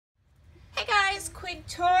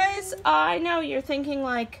quaketoys. I know you're thinking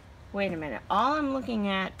like, wait a minute. All I'm looking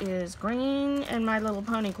at is green and My Little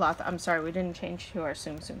Pony cloth. I'm sorry, we didn't change to our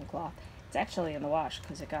Tsum Tsum cloth. It's actually in the wash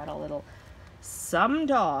because it got a little... Some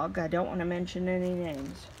dog, I don't want to mention any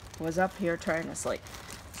names, was up here trying to sleep.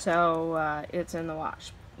 So it's in the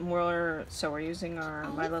wash. We're using our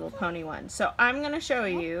My Little Pony one. So I'm going to show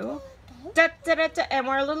you... and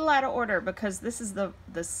we're a little out of order because this is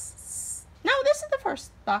this is the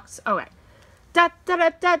first box. Okay. Da da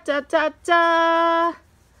da da da da da.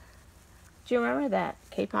 Do you remember that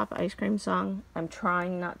K-pop ice cream song? I'm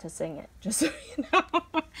trying not to sing it, just so you know,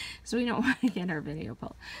 because we don't want to get our video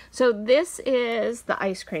pulled. So this is the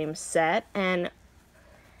ice cream set, and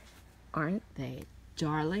aren't they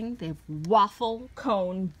darling? They have waffle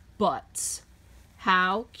cone butts.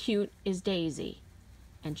 How cute is Daisy?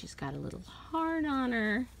 And she's got a little heart on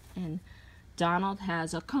her, and Donald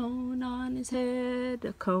has a cone on his head,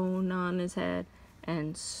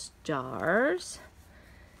 and stars,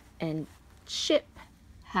 and Chip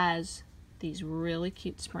has these really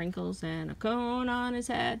cute sprinkles and a cone on his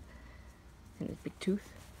head, and his big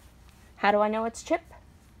tooth. How do I know it's Chip?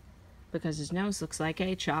 Because his nose looks like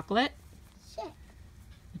a chocolate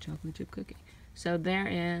chip cookie. So there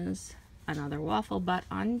is another waffle butt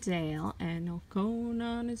on Dale and a cone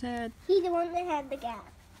on his head. He's the one that had the gap.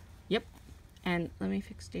 Yep. And let me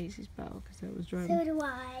fix Daisy's bow because that was driving. So do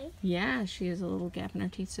I. Yeah, she has a little gap in her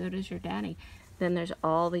teeth. So does your daddy. Then there's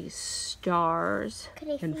all these stars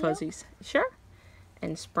and fuzzies. Sure.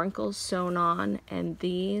 And sprinkles sewn on. And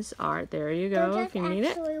these are, there you go if you need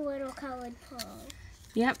it. Actually little colored pearls.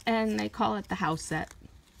 Yep. And they call it the house set.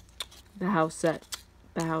 The house set.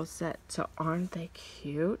 The house set. So aren't they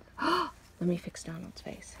cute? Let me fix Donald's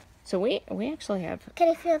face. So we actually have... Can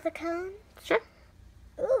I feel the cone? Sure.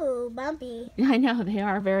 Ooh, bumpy. I know, they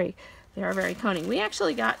are very coney. We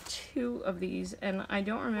actually got 2 of these, and I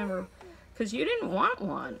don't remember, because you didn't want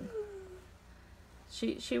one.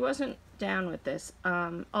 She wasn't down with this.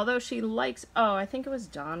 Although she likes... Oh, I think it was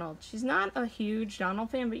Donald. She's not a huge Donald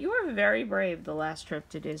fan, but you were very brave the last trip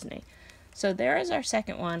to Disney. So there is our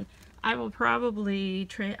second one. I will probably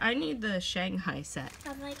trade... I need the Shanghai set.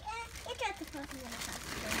 I'm like, it got the puppy in the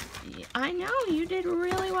costume. I know, you did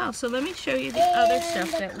really well. So let me show you the other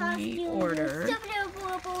stuff that we ordered.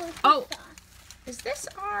 Oh, is this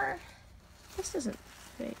our... This isn't...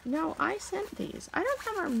 No, I sent these. I don't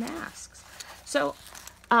have our masks. So,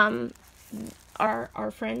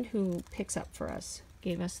 our friend who picks up for us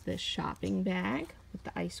gave us this shopping bag with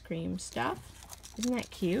the ice cream stuff. Isn't that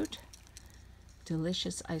cute?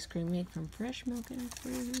 Delicious ice cream made from fresh milk and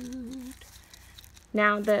fruit.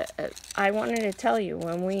 Now, I wanted to tell you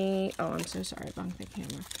when we... Oh, I'm so sorry, I bumped the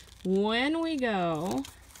camera. When we go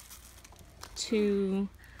to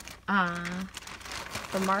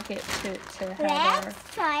the market to have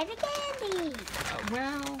Let's try the candy.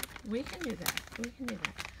 well, we can do that. We can do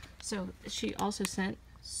that. So, she also sent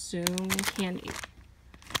Tsum candy.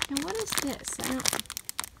 Now, what is this? I don't...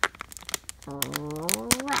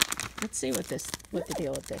 Let's see what the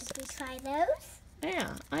deal with this is. Try those?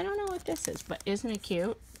 Yeah, I don't know what this is, but isn't it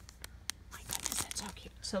cute? My goodness, that's so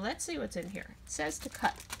cute. So let's see what's in here. It says to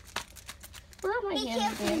cut. Where are my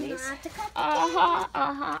handy dandies?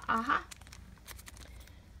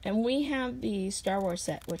 And we have the Star Wars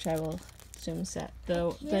set, which I will zoom set.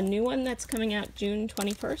 The new one that's coming out June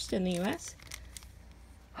 21st in the US.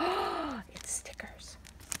 It's stickers.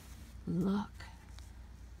 Look.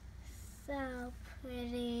 So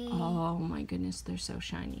pretty. Oh my goodness, they're so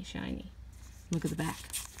shiny. Look at the back.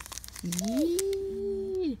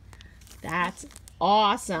 Yee. That's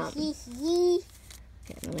awesome.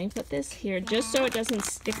 Okay, let me put this here just so it doesn't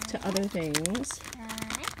stick to other things.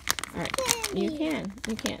 Alright, you can.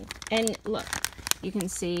 And look, you can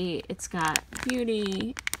see it's got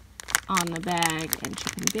Beauty on the bag, and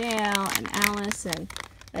Chip and Dale, and Alice, and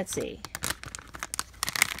let's see.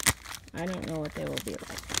 I don't know what they will be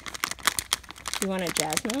like. You want a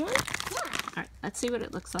Jasmine one? Alright, let's see what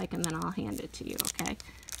it looks like, and then I'll hand it to you, okay?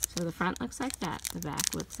 So the front looks like that. The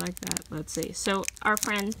back looks like that. Let's see. So our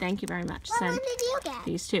friend, thank you very much, What one sent did you get?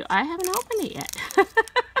 these 2. I haven't opened it yet.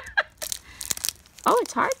 Oh,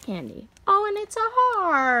 it's hard candy. Oh, and it's a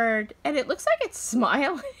heart. And it looks like it's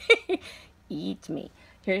smiling. Eat me.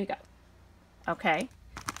 Here you go. Okay.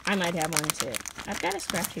 I might have one too. I've got a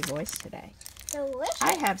scratchy voice today. Delicious.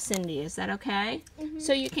 I have Cindy. Is that okay?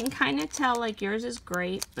 So you can kind of tell, like, yours is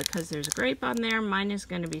grape because there's a grape on there. Mine is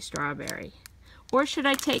going to be strawberry. Or should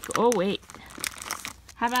I take... Oh, wait.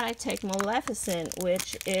 How about I take Maleficent,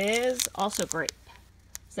 which is also grape.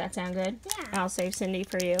 Does that sound good? Yeah. I'll save Cindy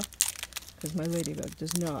for you. Because my ladybug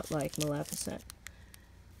does not like Maleficent.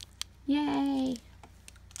 Yay.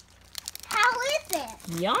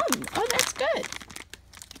 Yum. Oh, that's good.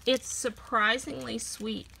 It's surprisingly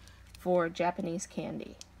sweet for Japanese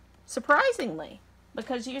candy. Surprisingly.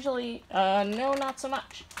 Because usually, no, not so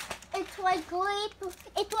much. It's like grape.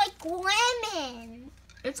 It's like lemon.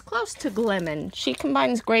 It's close to glemon. She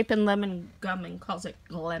combines grape and lemon gum and calls it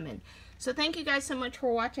glemon. So thank you guys so much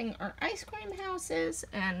for watching our ice cream houses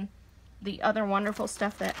and the other wonderful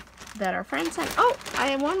stuff that our friend sent. Oh, I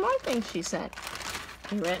have one more thing she sent.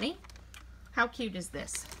 You ready? How cute is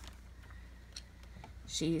this?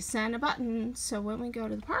 She sent a button so when we go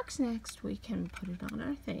to the parks next, we can put it on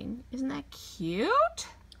our thing. Isn't that cute?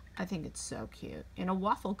 I think it's so cute. In a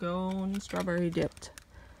waffle cone, strawberry dipped.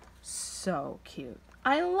 So cute.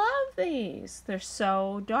 I love these. They're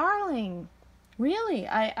so darling. Really,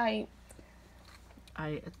 the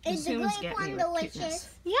Is the Tsums grape get one me with delicious? cuteness.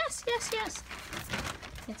 Yes, yes, yes.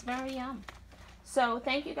 It's very yum. So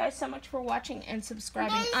thank you guys so much for watching and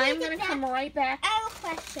subscribing. Does it I'm going to come right back. I have a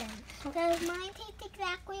question. Does mine taste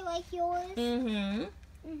exactly like yours? Mm-hmm.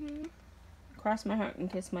 Mm-hmm. Cross my heart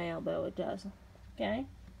and kiss my elbow, it does. Okay?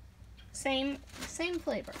 Same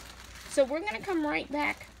flavor. So we're going to come right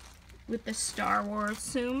back with the Star Wars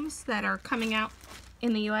Tsums that are coming out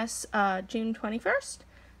in the U.S. June 21st.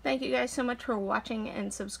 Thank you guys so much for watching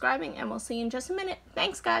and subscribing, and we'll see you in just a minute.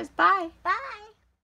 Thanks, guys. Bye. Bye.